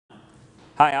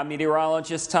Hi, I'm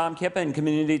meteorologist Tom Kippen.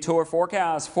 Community tour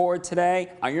forecast for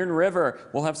today. Iron River,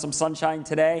 we'll have some sunshine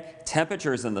today.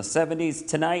 Temperatures in the 70s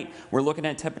tonight. We're looking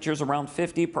at temperatures around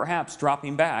 50, perhaps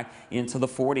dropping back into the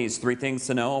 40s. Three things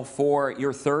to know for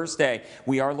your Thursday.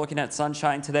 We are looking at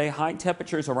sunshine today. High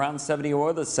temperatures around 70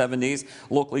 or the 70s.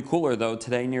 Locally cooler though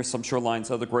today near some shorelines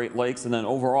of the Great Lakes. And then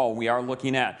overall, we are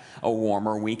looking at a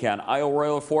warmer weekend. Isle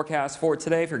Royal forecast for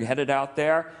today. If you're headed out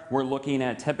there, we're looking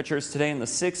at temperatures today in the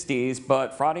 60s,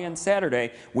 but Friday and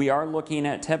Saturday, we are looking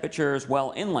at temperatures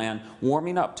well inland,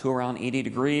 warming up to around 80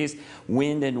 degrees.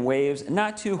 Wind and waves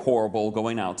not too horrible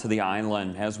going out to the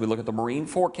island. As we look at the marine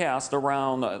forecast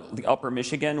around the upper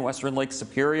Michigan, western Lake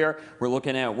Superior, we're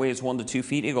looking at waves 1 to 2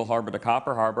 feet, Eagle Harbor to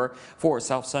Copper Harbor. For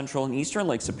south central and eastern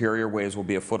Lake Superior, waves will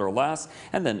be a foot or less.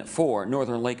 And then for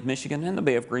northern Lake Michigan and the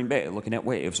Bay of Green Bay, looking at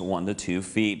waves 1 to 2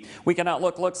 feet. Weekend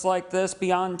outlook looks like this.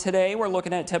 Beyond today, we're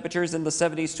looking at temperatures in the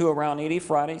 70s to around 80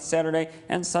 Friday, Saturday,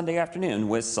 and Sunday afternoon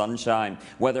with sunshine.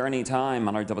 Weather anytime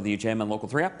on our WJMN Local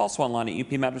 3 app, also online at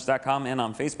upmatters.com and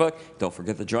on Facebook. Don't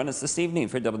forget to join us this evening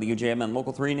for WJMN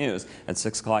Local 3 News at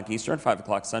 6 o'clock Eastern, 5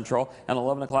 o'clock Central, and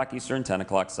 11 o'clock Eastern, 10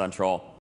 o'clock Central.